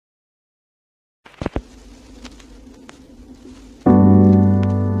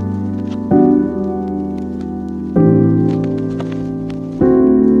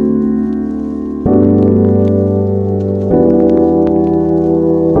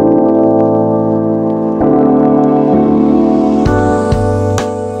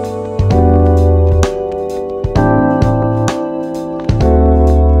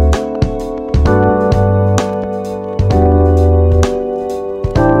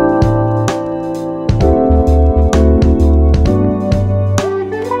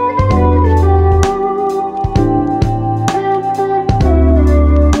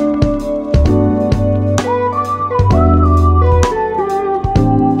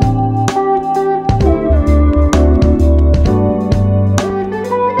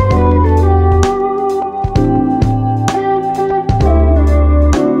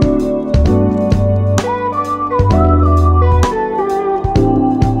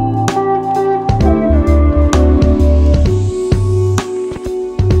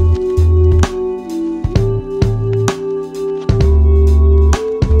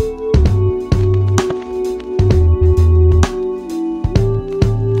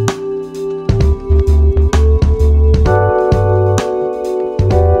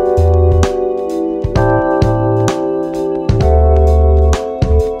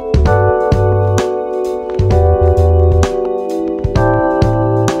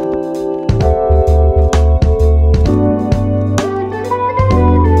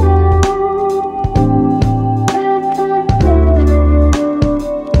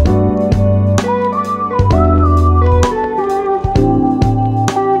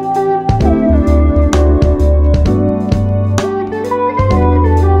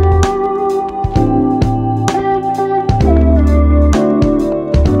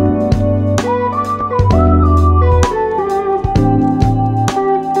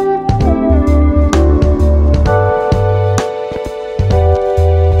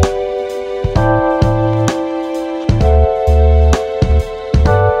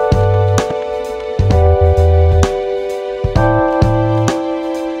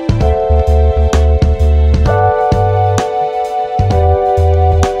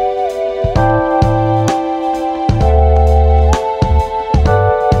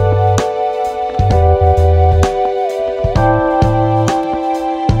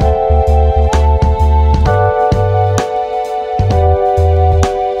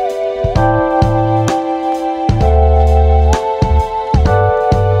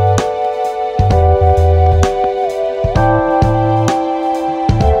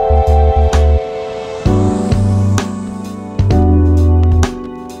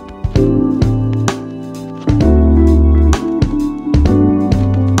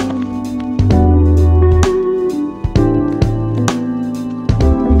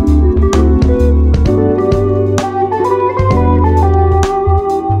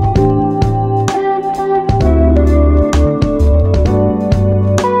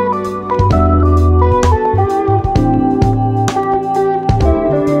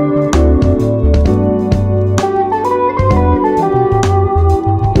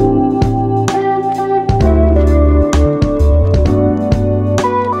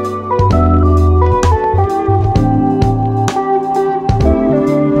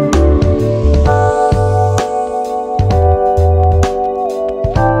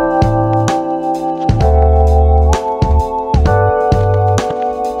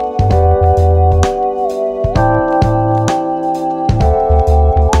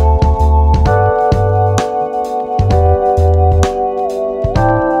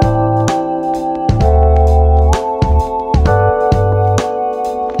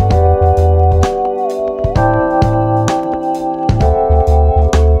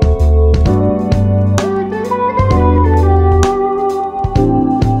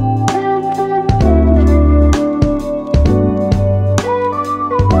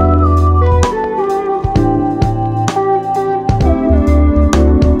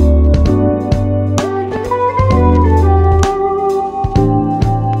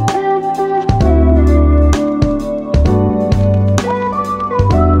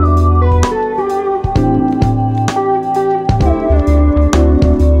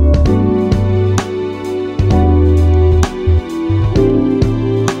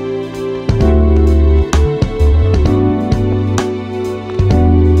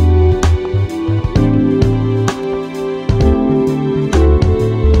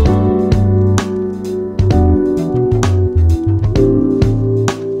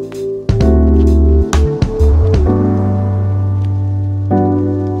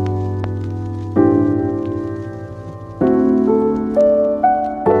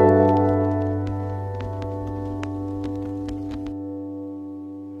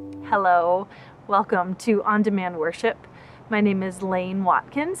Welcome to On Demand Worship. My name is Lane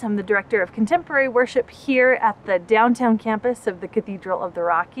Watkins. I'm the Director of Contemporary Worship here at the downtown campus of the Cathedral of the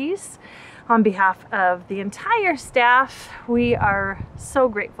Rockies. On behalf of the entire staff, we are so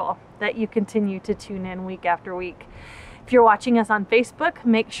grateful that you continue to tune in week after week. If you're watching us on Facebook,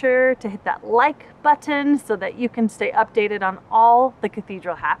 make sure to hit that like button so that you can stay updated on all the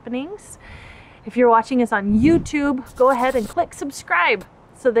Cathedral happenings. If you're watching us on YouTube, go ahead and click subscribe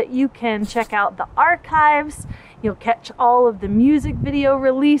so that you can check out the archives. You'll catch all of the music video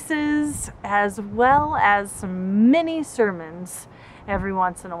releases as well as some mini sermons every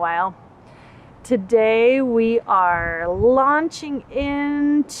once in a while. Today we are launching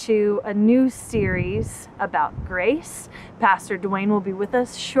into a new series about grace. Pastor Dwayne will be with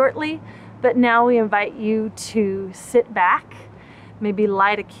us shortly, but now we invite you to sit back, maybe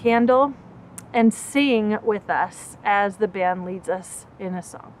light a candle, and sing with us as the band leads us in a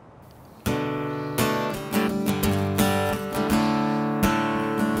song.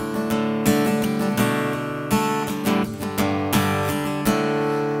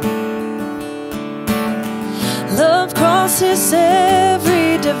 Love crosses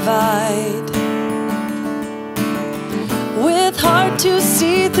every divide, with heart to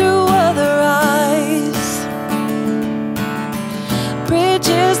see through other eyes,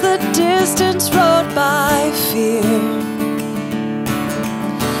 bridges the distance wrought by fear,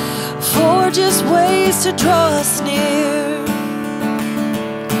 forges ways to draw us near,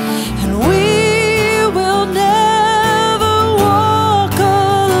 and we will never walk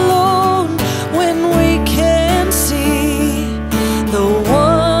alone when we can see the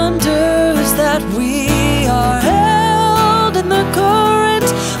wonders that we are held in the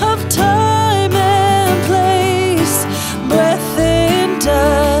current of time and place, breath in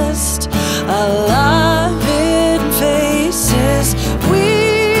dust, alive in faces.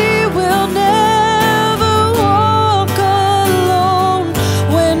 We will never walk alone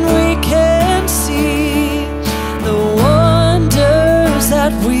when we can see the wonders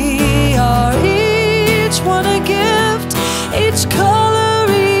that we are, each one a gift, each color,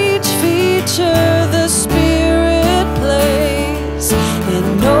 each feature the Spirit plays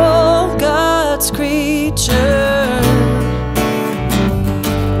in all God's creatures.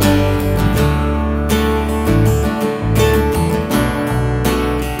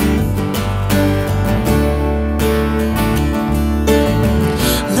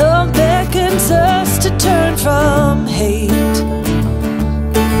 Love beckons us to turn from hate.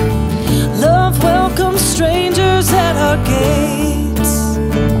 Love welcomes strangers at our gates.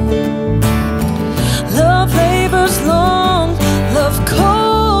 Love labors long. Love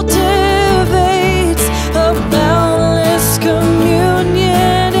cultivates a boundless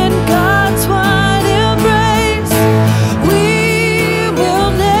communion in God's wide embrace. We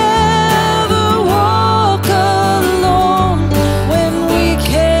will never walk alone when we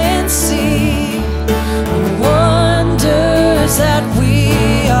can see the wonders that we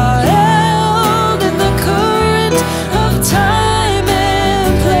are held in the current of time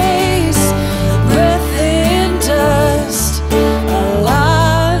and place, breath in dust,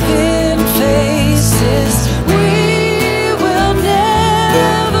 alive in faces. We will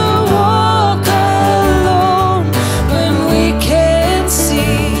never walk alone when we can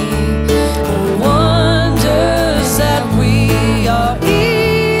see the wonders that we are,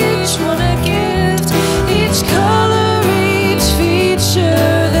 each one a gift, each color, each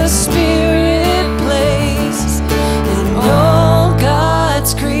feature the Spirit plays in all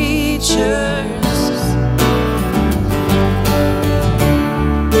God's creatures.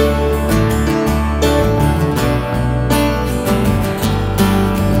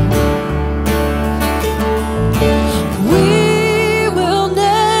 We will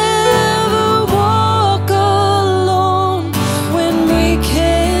never walk alone when we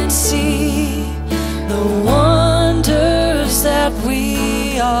can see the wonders that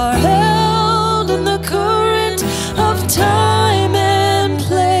we are held in the current of time and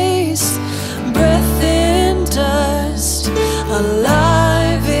place, breath in dust,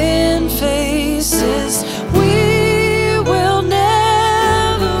 alive in faces. We will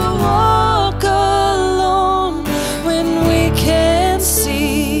never walk alone when we can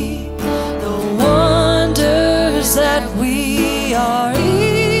see the wonders that we are,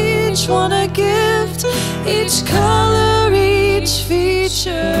 each one a gift, each color, each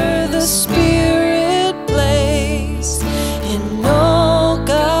feature the Spirit plays in all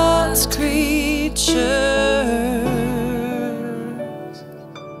God's creatures.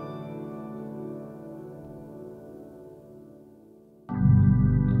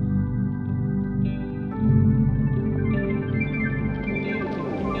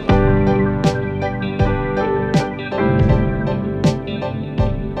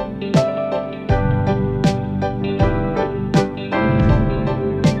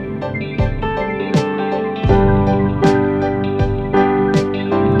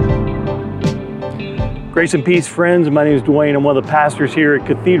 Grace and peace, friends. My name is Dwayne. I'm one of the pastors here at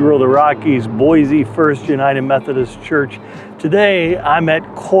Cathedral of the Rockies, Boise First United Methodist Church. Today, I'm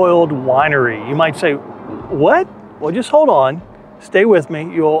at Coiled Winery. You might say, what? Well, just hold on. Stay with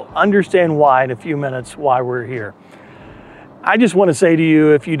me. You'll understand why in a few minutes why we're here. I just want to say to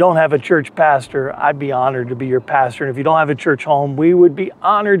you, if you don't have a church pastor, I'd be honored to be your pastor. And if you don't have a church home, we would be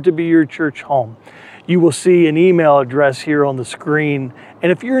honored to be your church home. You will see an email address here on the screen.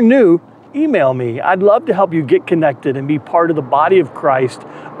 And if you're new, email me. I'd love to help you get connected and be part of the body of Christ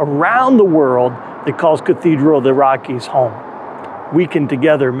around the world that calls Cathedral of the Rockies home. We can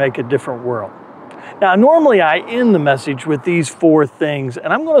together make a different world. Now, normally I end the message with these four things,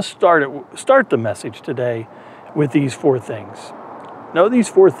 and I'm going to start the message today with these four things. Know these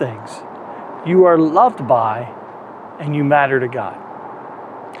four things. You are loved by, and you matter to God.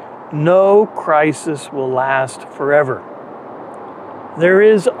 No crisis will last forever. There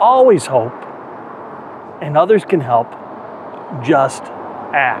is always hope, and others can help. Just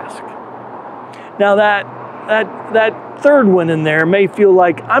ask. Now that third one in there may feel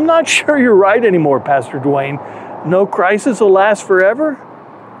like, I'm not sure you're right anymore, Pastor Dwayne. No crisis will last forever?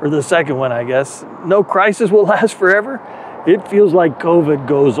 Or the second one, I guess. No crisis will last forever? It feels like COVID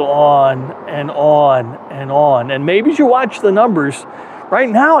goes on and on and on. And maybe as you watch the numbers, right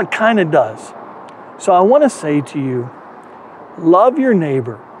now it kind of does. So I want to say to you, love your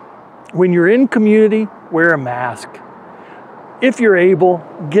neighbor. When you're in community, wear a mask. If you're able,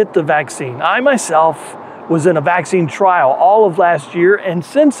 get the vaccine. I myself was in a vaccine trial all of last year and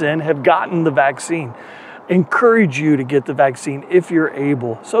since then have gotten the vaccine. Encourage you to get the vaccine if you're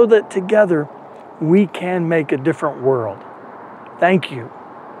able so that together we can make a different world. Thank you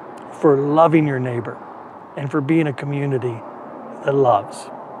for loving your neighbor and for being a community that loves.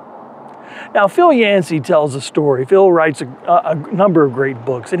 Now, Phil Yancey tells a story. Phil writes a number of great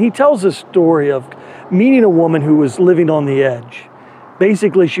books, and he tells a story of meeting a woman who was living on the edge.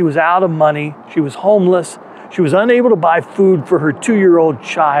 Basically, she was out of money. She was homeless. She was unable to buy food for her 2-year-old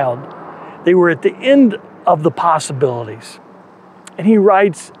child. They were at the end of the possibilities. And he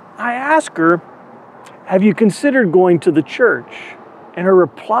writes, I asked her, have you considered going to the church? And her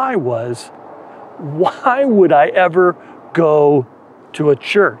reply was, why would I ever go to a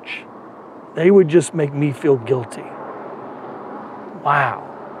church? They would just make me feel guilty. Wow.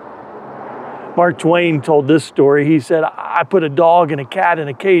 Mark Twain told this story. He said, I put a dog and a cat in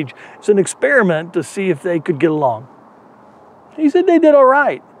a cage. It's an experiment to see if they could get along. He said they did all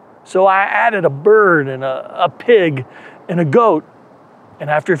right. So I added a bird and a pig and a goat. And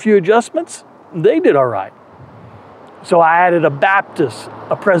after a few adjustments, they did all right. So I added a Baptist,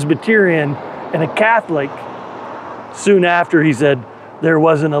 a Presbyterian, and a Catholic. Soon after, he said, there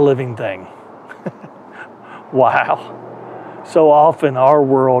wasn't a living thing. Wow. So often our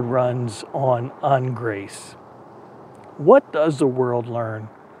world runs on ungrace. What does the world learn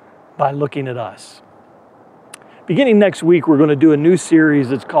by looking at us? Beginning next week, we're going to do a new series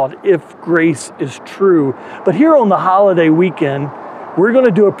that's called If Grace is True. But here on the holiday weekend, we're going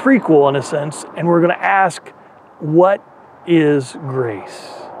to do a prequel in a sense, and we're going to ask, what is grace?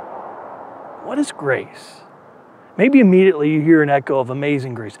 What is grace? Maybe immediately you hear an echo of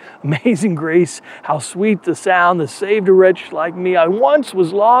Amazing Grace. Amazing Grace, how sweet the sound that saved a wretch like me. I once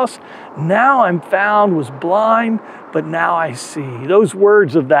was lost, now I'm found, was blind, but now I see. Those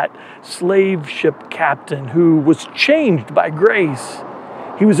words of that slave ship captain who was changed by grace.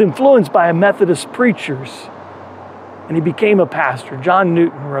 He was influenced by Methodist preachers, and he became a pastor. John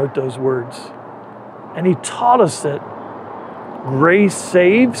Newton wrote those words. And he taught us that grace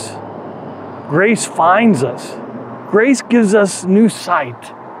saves, grace finds us. Grace gives us new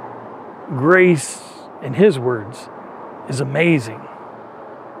sight. Grace, in his words, is amazing.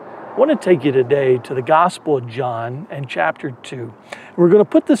 I want to take you today to the Gospel of John and chapter 2. We're going to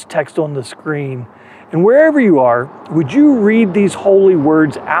put this text on the screen. And wherever you are, would you read these holy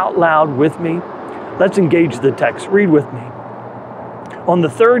words out loud with me? Let's engage the text. Read with me. On the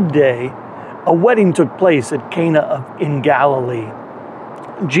third day, a wedding took place at Cana in Galilee.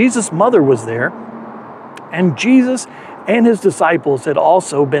 Jesus' mother was there, and Jesus and his disciples had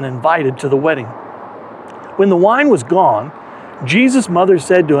also been invited to the wedding. When the wine was gone, Jesus' mother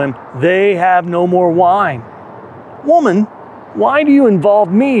said to him, they have no more wine. Woman, why do you involve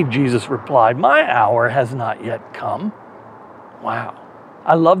me? Jesus replied, my hour has not yet come. Wow.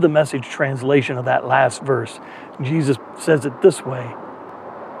 I love the Message translation of that last verse. Jesus says it this way.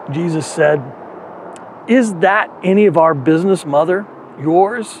 Jesus said, is that any of our business, Mother?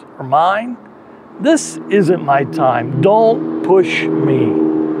 Yours or mine? This isn't my time. Don't push me.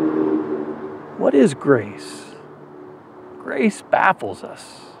 What is grace? Grace baffles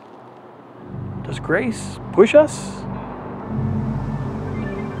us. Does grace push us?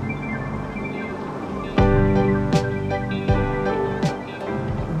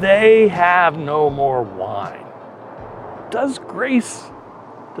 They have no more wine. Does grace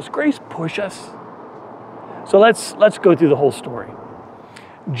push us? So let's go through the whole story.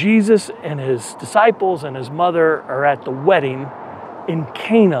 Jesus and his disciples and his mother are at the wedding in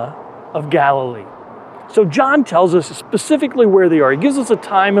Cana of Galilee. So John tells us specifically where they are. He gives us a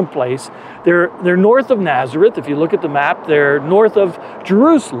time and place. They're north of Nazareth. If you look at the map, they're north of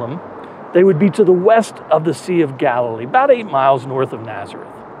Jerusalem. They would be to the west of the Sea of Galilee, about 8 miles north of Nazareth.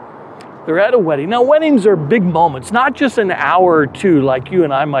 They're at a wedding. Now, weddings are big moments, not just an hour or two like you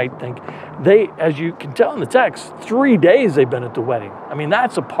and I might think. They, as you can tell in the text, 3 days they've been at the wedding. I mean,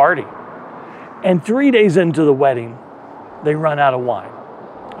 that's a party. And 3 days into the wedding, they run out of wine.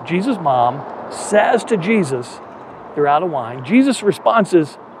 Jesus' mom says to Jesus, they're out of wine. Jesus' response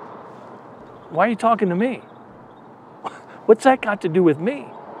is, why are you talking to me? What's that got to do with me?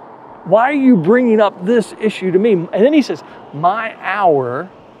 Why are you bringing up this issue to me? And then he says, my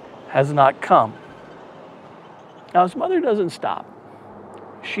hour has not come. Now his mother doesn't stop.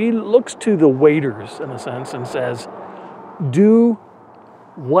 She looks to the waiters, in a sense, and says, do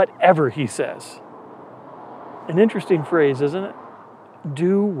whatever he says. An interesting phrase, isn't it?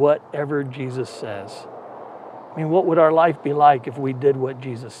 Do whatever Jesus says. I mean, what would our life be like if we did what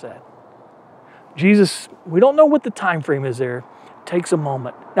Jesus said? Jesus, we don't know what the time frame is there, takes a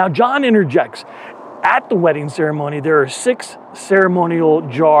moment. Now, John interjects. At the wedding ceremony, there are 6 ceremonial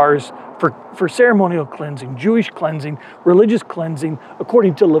jars for ceremonial cleansing, Jewish cleansing, religious cleansing,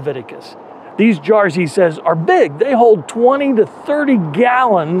 according to Leviticus. These jars, he says, are big. They hold 20 to 30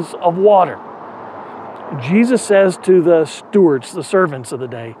 gallons of water. Jesus says to the stewards, the servants of the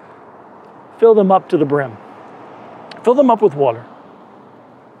day, fill them up to the brim. Fill them up with water.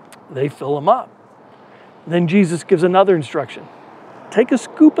 They fill them up. Then Jesus gives another instruction. Take a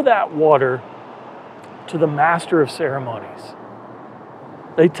scoop of that water to the master of ceremonies.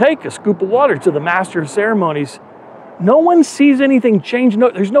 They take a scoop of water to the master of ceremonies. No one sees anything change. No,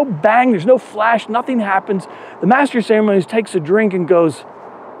 there's no bang, there's no flash, nothing happens. The master of ceremonies takes a drink and goes,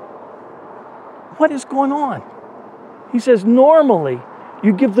 what is going on? He says, normally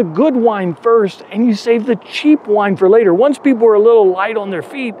you give the good wine first and you save the cheap wine for later. Once people are a little light on their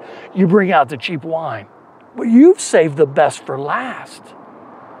feet, you bring out the cheap wine. But you've saved the best for last.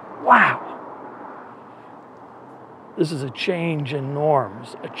 Wow. This is a change in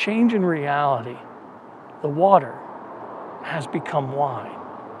norms, a change in reality. The water has become wine.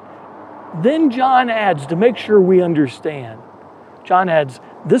 Then John adds, to make sure we understand, John adds,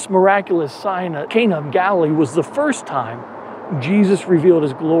 this miraculous sign at Cana of Galilee was the first time Jesus revealed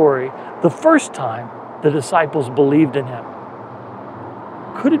his glory, the first time the disciples believed in him.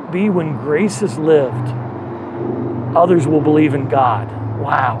 Could it be when grace is lived, others will believe in God?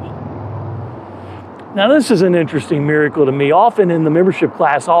 Wow. Now, this is an interesting miracle to me. Often in the membership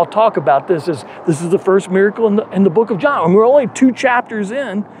class, I'll talk about this as this is the first miracle in the book of John. And we're only 2 chapters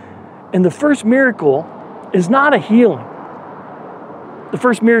in, and the first miracle is not a healing. The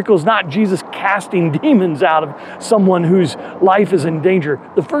first miracle is not Jesus casting demons out of someone whose life is in danger.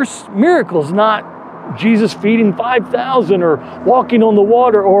 The first miracle is not Jesus feeding 5,000 or walking on the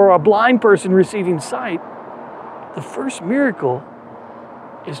water or a blind person receiving sight. The first miracle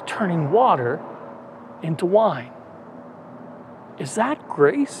is turning water into wine. Is that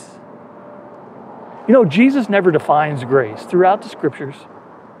grace? You know, Jesus never defines grace. Throughout the scriptures,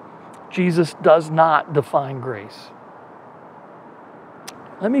 Jesus does not define grace.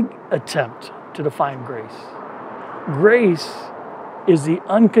 Let me attempt to define grace. Grace is the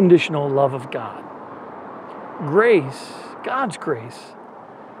unconditional love of God. Grace, God's grace,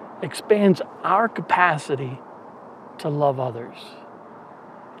 expands our capacity to love others.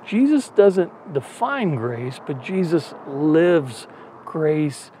 Jesus doesn't define grace, but Jesus lives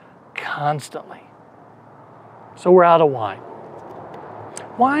grace constantly. So we're out of wine.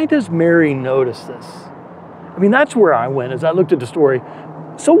 Why does Mary notice this? I mean, that's where I went as I looked at the story.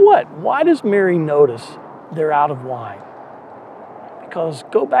 So what? Why does Mary notice they're out of wine? Because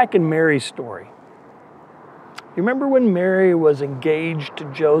go back in Mary's story. You remember when Mary was engaged to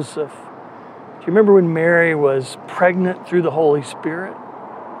Joseph? Do you remember when Mary was pregnant through the Holy Spirit?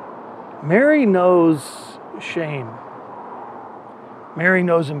 Mary knows shame. Mary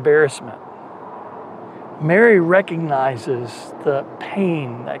knows embarrassment. Mary recognizes the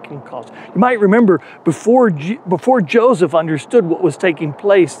pain that can cause. You might remember before Joseph understood what was taking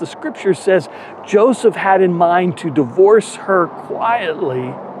place, the scripture says Joseph had in mind to divorce her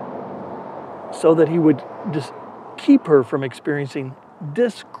quietly so that he would just keep her from experiencing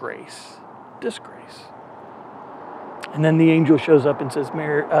disgrace. disgrace. And then the angel shows up and says,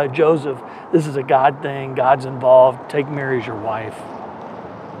 Joseph, this is a God thing. God's involved. Take Mary as your wife.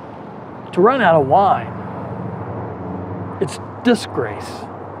 To run out of wine, it's disgrace.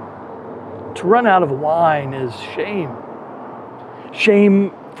 To run out of wine is shame.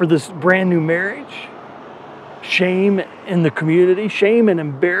 Shame for this brand new marriage. Shame in the community. Shame and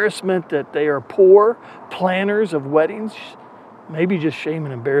embarrassment that they are poor planners of weddings. Maybe just shame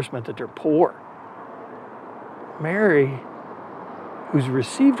and embarrassment that they're poor. Mary, who's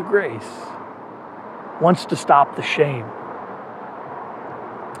received grace, wants to stop the shame.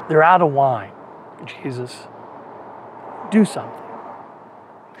 They're out of wine. Jesus, do something.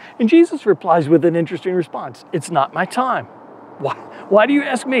 And Jesus replies with an interesting response. It's not my time. Why do you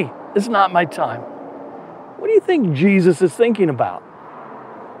ask me? It's not my time. What do you think Jesus is thinking about?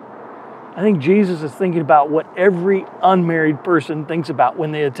 I think Jesus is thinking about what every unmarried person thinks about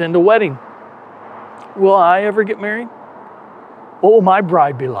when they attend a wedding. Will I ever get married? What will my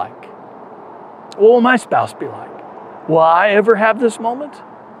bride be like? What will my spouse be like? Will I ever have this moment?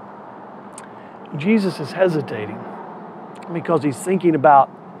 Jesus is hesitating because he's thinking about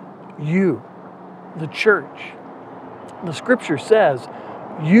you, the church. The scripture says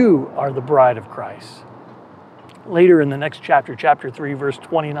you are the bride of Christ. Later in the next chapter, chapter 3, verse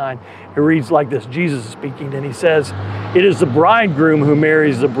 29, it reads like this. Jesus is speaking and he says, it is the bridegroom who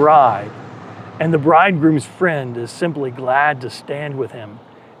marries the bride, and the bridegroom's friend is simply glad to stand with him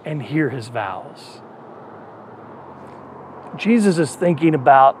and hear his vows. Jesus is thinking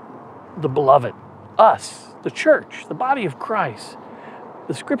about the beloved, us, the church, the body of Christ.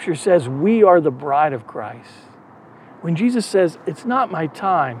 The scripture says we are the bride of Christ. When Jesus says, it's not my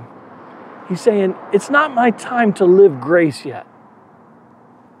time, he's saying, it's not my time to live grace yet.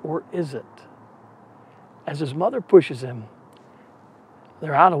 Or is it? As his mother pushes him,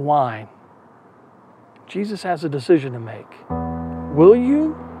 they're out of wine. Jesus has a decision to make. Will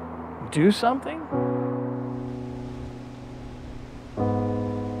you do something?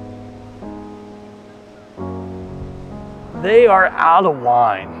 They are out of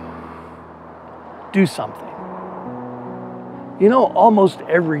wine. Do something. You know, almost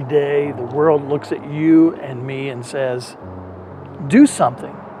every day the world looks at you and me and says, do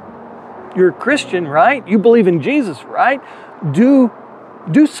something. You're a Christian, right? You believe in Jesus, right? Do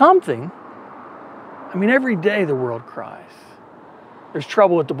something. I mean, every day the world cries. There's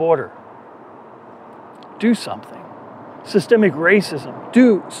trouble at the border. Do something. Systemic racism.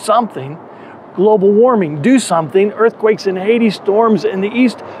 Do something. Global warming. Do something. Earthquakes in Haiti, storms in the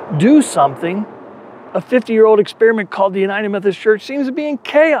east. Do something. A 50-year-old experiment called the United Methodist Church seems to be in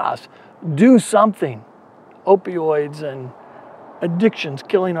chaos. Do something. Opioids and addictions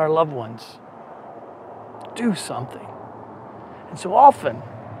killing our loved ones. Do something. And so often,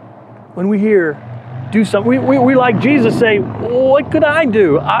 when we hear do something, we like Jesus say, what could I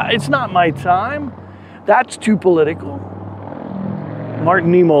do? It's not my time. That's too political.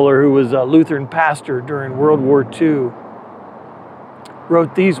 Martin Niemöller, who was a Lutheran pastor during World War II,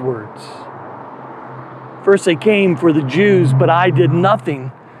 wrote these words. First they came for the Jews, but I did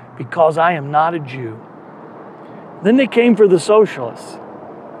nothing because I am not a Jew. Then they came for the socialists,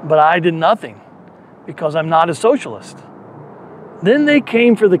 but I did nothing because I'm not a socialist. Then they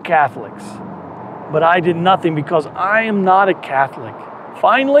came for the Catholics, but I did nothing because I am not a Catholic.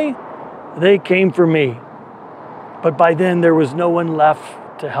 Finally, they came for me, but by then there was no one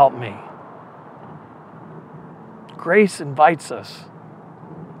left to help me. Grace invites us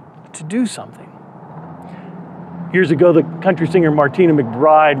to do something. Years ago, the country singer Martina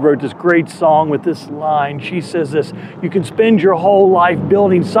McBride wrote this great song with this line. She says this, you can spend your whole life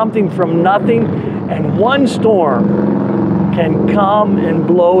building something from nothing, and one storm can come and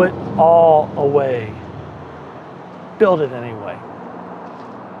blow it all away. Build it anyway.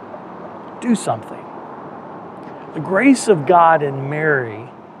 Do something. The grace of God in Mary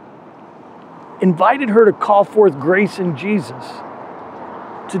invited her to call forth grace in Jesus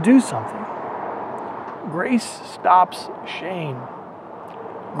to do something. Grace stops shame.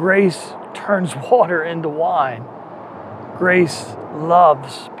 Grace turns water into wine. Grace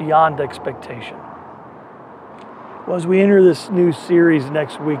loves beyond expectation. Well, as we enter this new series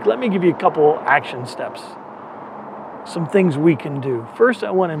next week, let me give you a couple action steps. Some things we can do. First,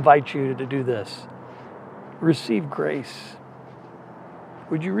 I want to invite you to do this. Receive grace.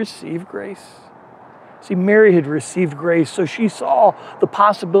 Would you receive grace? See, Mary had received grace, so she saw the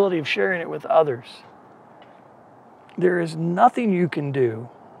possibility of sharing it with others. There is nothing you can do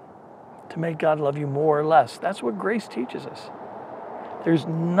to make God love you more or less. That's what grace teaches us. There's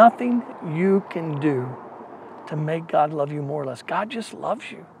nothing you can do to make God love you more or less. God just loves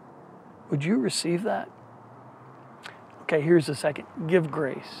you Would you receive that? Okay, here's the second. Give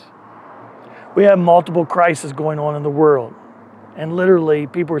grace. We have multiple crises going on in the world. And literally,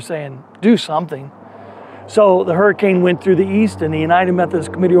 people are saying, do something. So the hurricane went through the east, and the United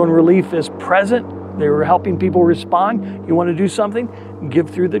Methodist Committee on Relief is present. They were helping people respond. You want to do something? Give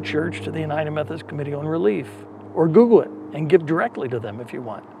through the church to the United Methodist Committee on Relief. Or Google it and give directly to them if you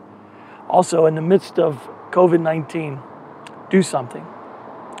want. Also, in the midst of COVID-19, do something.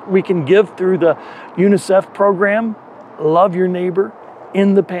 We can give through the UNICEF program, Love Your Neighbor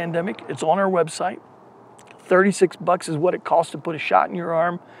in the Pandemic. It's on our website. $36 is what it costs to put a shot in your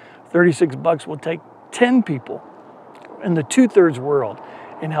arm. $36 will take 10 people in the 2/3 world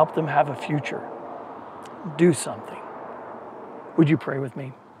and help them have a future. Do something. Would you pray with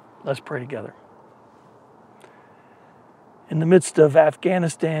me? Let's pray together. In the midst of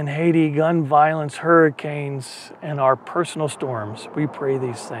Afghanistan, Haiti, gun violence, hurricanes, and our personal storms, we pray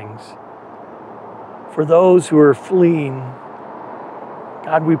these things. For those who are fleeing,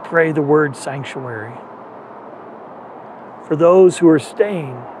 God, we pray the word sanctuary. For those who are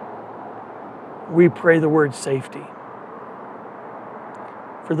staying, we pray the word safety.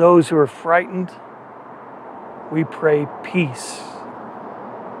 For those who are frightened, we pray peace.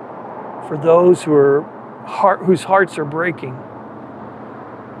 For those whose hearts are breaking,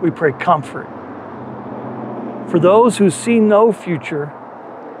 we pray comfort. For those who see no future,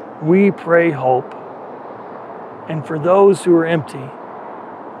 we pray hope. And for those who are empty,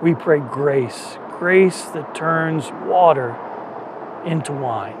 we pray grace. Grace that turns water into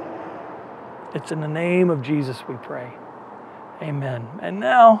wine. It's in the name of Jesus we pray. Amen. And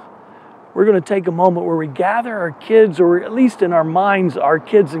now we're going to take a moment where we gather our kids, or at least in our minds, our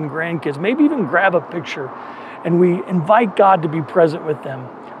kids and grandkids. Maybe even grab a picture and we invite God to be present with them.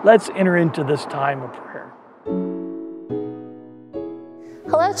 Let's enter into this time of prayer.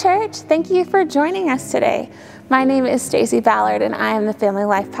 Hello, church. Thank you for joining us today. My name is Stacy Ballard, and I am the Family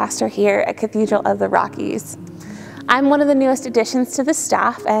Life Pastor here at Cathedral of the Rockies. I'm one of the newest additions to the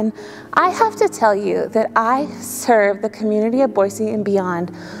staff, and I have to tell you that I serve the community of Boise and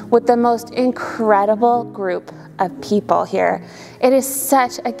beyond with the most incredible group of people here. It is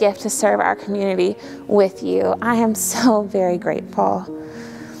such a gift to serve our community with you. I am so very grateful.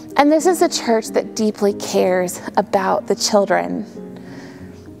 And this is a church that deeply cares about the children.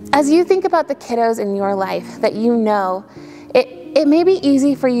 As you think about the kiddos in your life that you know, it may be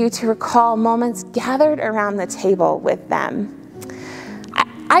easy for you to recall moments gathered around the table with them.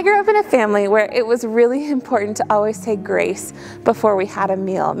 I grew up in a family where it was really important to always say grace before we had a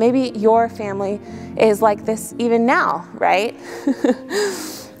meal. Maybe your family is like this even now, right?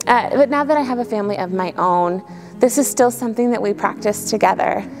 But now that I have a family of my own, this is still something that we practice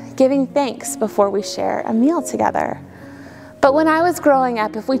together, giving thanks before we share a meal together. But when I was growing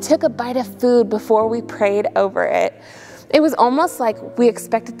up, if we took a bite of food before we prayed over it, it was almost like we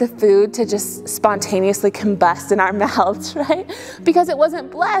expected the food to just spontaneously combust in our mouths, right? Because it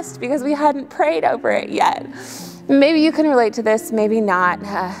wasn't blessed, because we hadn't prayed over it yet. Maybe you can relate to this, maybe not.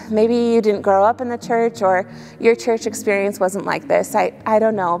 Maybe you didn't grow up in the church, or your church experience wasn't like this. I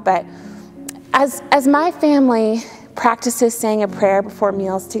don't know, but as my family practices saying a prayer before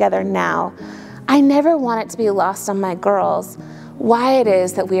meals together now, I never want it to be lost on my girls why it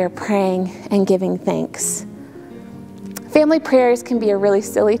is that we are praying and giving thanks. Family prayers can be a really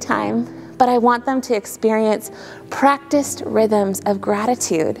silly time, but I want them to experience practiced rhythms of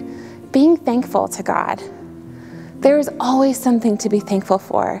gratitude, being thankful to God. There is always something to be thankful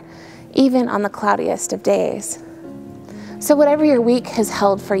for, even on the cloudiest of days. So whatever your week has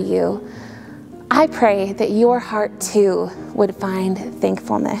held for you, I pray that your heart too would find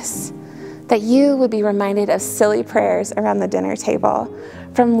thankfulness, that you would be reminded of silly prayers around the dinner table,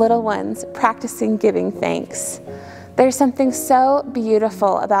 from little ones practicing giving thanks. There's something so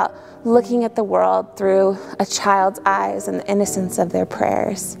beautiful about looking at the world through a child's eyes and the innocence of their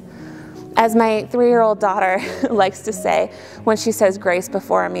prayers. As my 3-year-old daughter likes to say when she says grace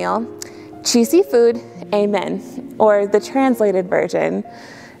before a meal, cheesy food, amen. Or the translated version,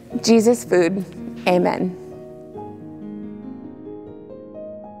 Jesus food, amen.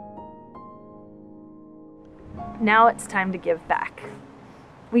 Now it's time to give back.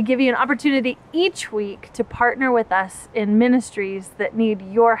 We give you an opportunity each week to partner with us in ministries that need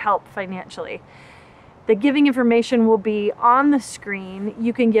your help financially. The giving information will be on the screen.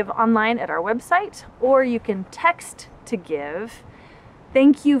 You can give online at our website, or you can text to give.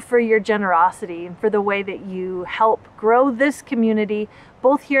 Thank you for your generosity and for the way that you help grow this community,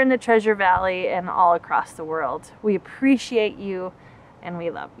 both here in the Treasure Valley and all across the world. We appreciate you and we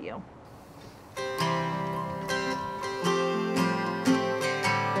love you.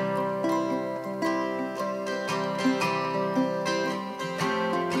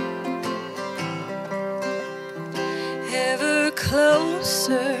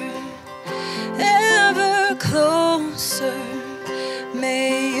 closer, ever closer.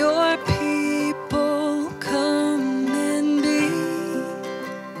 May your people come and be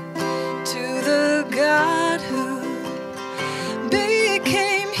to the God who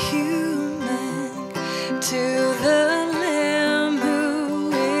became human, to the Lamb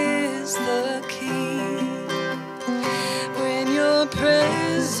who is the King. When your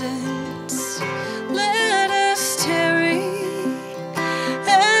presence, let us tarry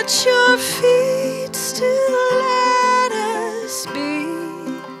at your feet, still let us be,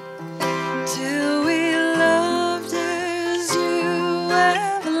 till we loved as you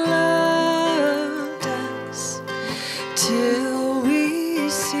have loved us, till we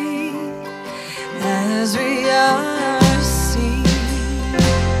see as we are seen.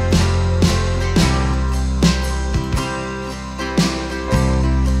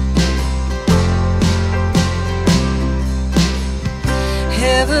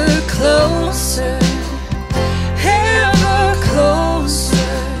 Ever closer, ever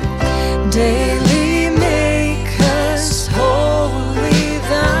closer, daily make us wholly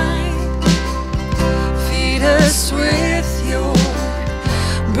thine. Feed us with your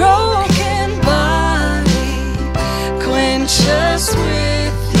broken body, quench us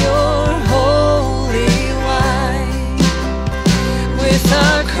with your holy wine. With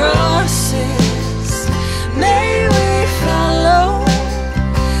our crosses, may we follow,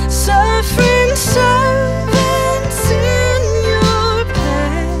 suffering servants in your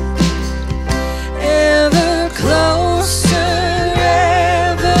path. Ever closer,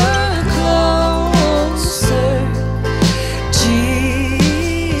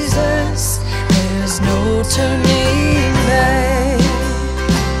 Jesus, there's no turning back.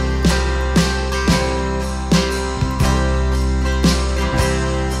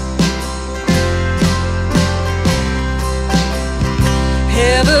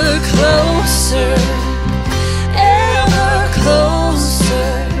 Ever closer, ever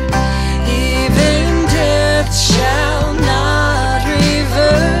closer, even death shall not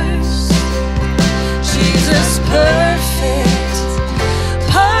reverse. Jesus, perfect,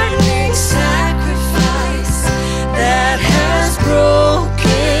 pardoning sacrifice that has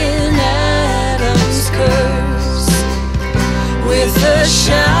broken Adam's curse. With a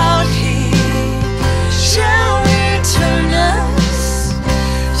shout, he shall return us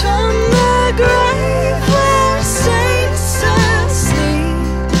from the grave where saints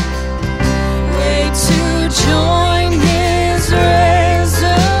asleep, wait to join his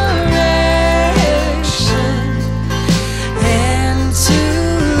resurrection and to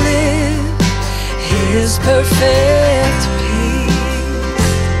live his perfect peace.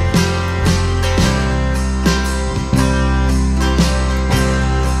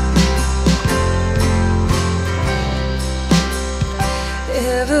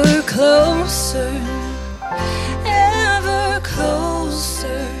 Ever closer, ever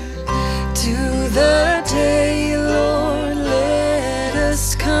closer to the day, Lord, let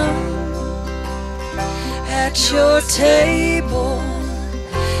us come at your table,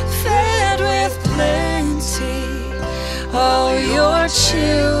 fed with plenty. All your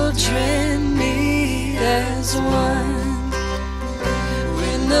children meet as one.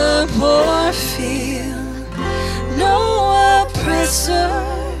 When the poor feel no oppressor,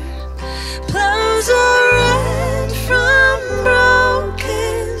 plows are red from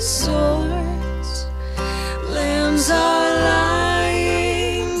broken swords, lambs are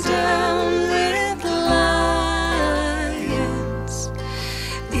lying down with lions,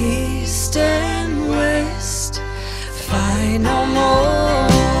 east and west find no more.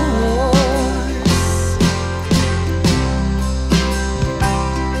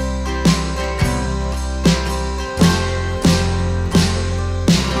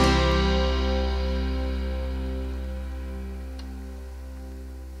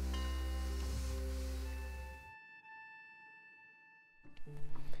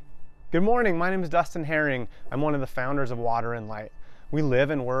 Good morning, my name is Dustin Herring. I'm one of the founders of Water and Light. We live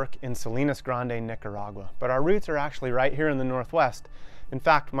and work in Salinas Grande, Nicaragua, but our roots are actually right here in the Northwest. In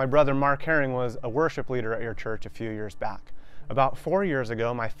fact, my brother Mark Herring was a worship leader at your church a few years back. About 4 years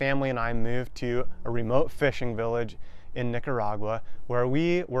ago, my family and I moved to a remote fishing village in Nicaragua where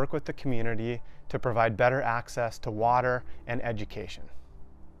we work with the community to provide better access to water and education.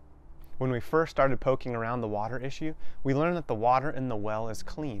 When we first started poking around the water issue, we learned that the water in the well is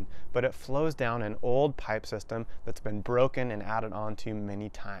clean, but it flows down an old pipe system that's been broken and added onto many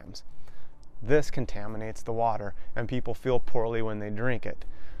times. This contaminates the water, and people feel poorly when they drink it.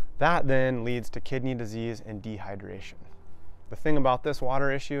 That then leads to kidney disease and dehydration. The thing about this water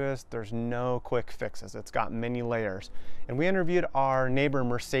issue is there's no quick fixes. It's got many layers. And we interviewed our neighbor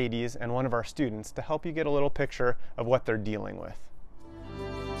Mercedes and one of our students to help you get a little picture of what they're dealing with.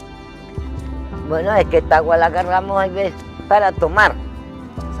 Bueno, es que esta agua la agarramos a veces para tomar.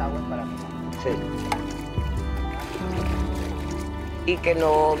 Esa agua es para tomar. Sí. Y que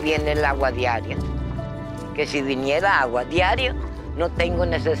no viene el agua diaria. Que si viniera agua diaria, no tengo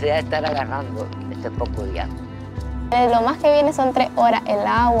necesidad de estar agarrando este poco de agua. Lo más que viene son 3 horas el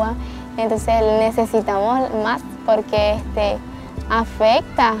agua, entonces necesitamos más porque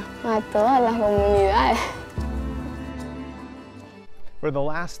afecta a todas las comunidades. For the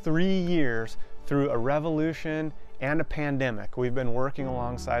last 3 years, through a revolution and a pandemic, we've been working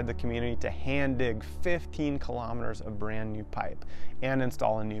alongside the community to hand dig 15 kilometers of brand new pipe and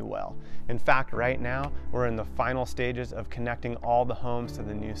install a new well. In fact, right now, we're in the final stages of connecting all the homes to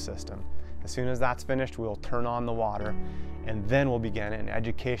the new system. As soon as that's finished, we'll turn on the water, and then we'll begin an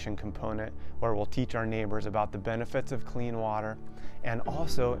education component where we'll teach our neighbors about the benefits of clean water and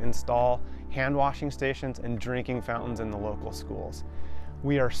also install hand washing stations and drinking fountains in the local schools.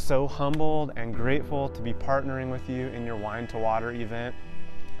 We are so humbled and grateful to be partnering with you in your Wine to Water event.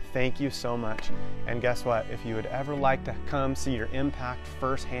 Thank you so much. And guess what? If you would ever like to come see your impact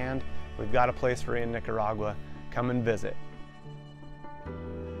firsthand, we've got a place for you in Nicaragua. Come and visit.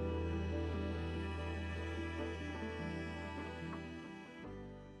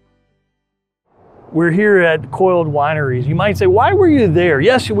 We're here at Coiled Wineries. You might say, why were you there?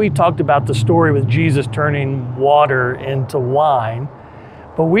 Yes, we talked about the story with Jesus turning water into wine,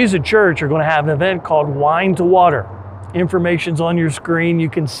 but we as a church are going to have an event called Wine to Water. Information's on your screen. You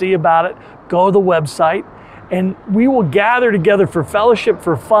can see about it. Go to the website, and we will gather together for fellowship,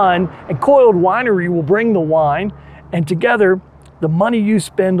 for fun, and Coiled Winery will bring the wine, and together, the money you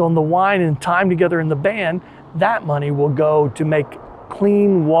spend on the wine and time together in the band, that money will go to make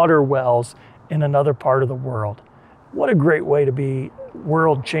clean water wells in another part of the world. What a great way to be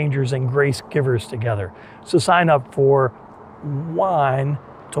world changers and grace givers together. So sign up for Wine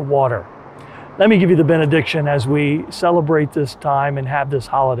to Water. Let me give you the benediction as we celebrate this time and have this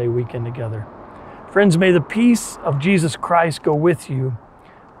holiday weekend together. Friends, may the peace of Jesus Christ go with you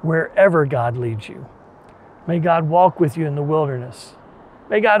wherever God leads you. May God walk with you in the wilderness.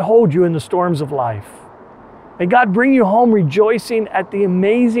 May God hold you in the storms of life. May God bring you home rejoicing at the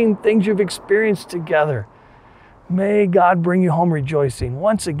amazing things you've experienced together. May God bring you home rejoicing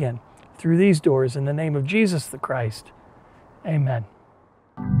once again through these doors in the name of Jesus the Christ. Amen.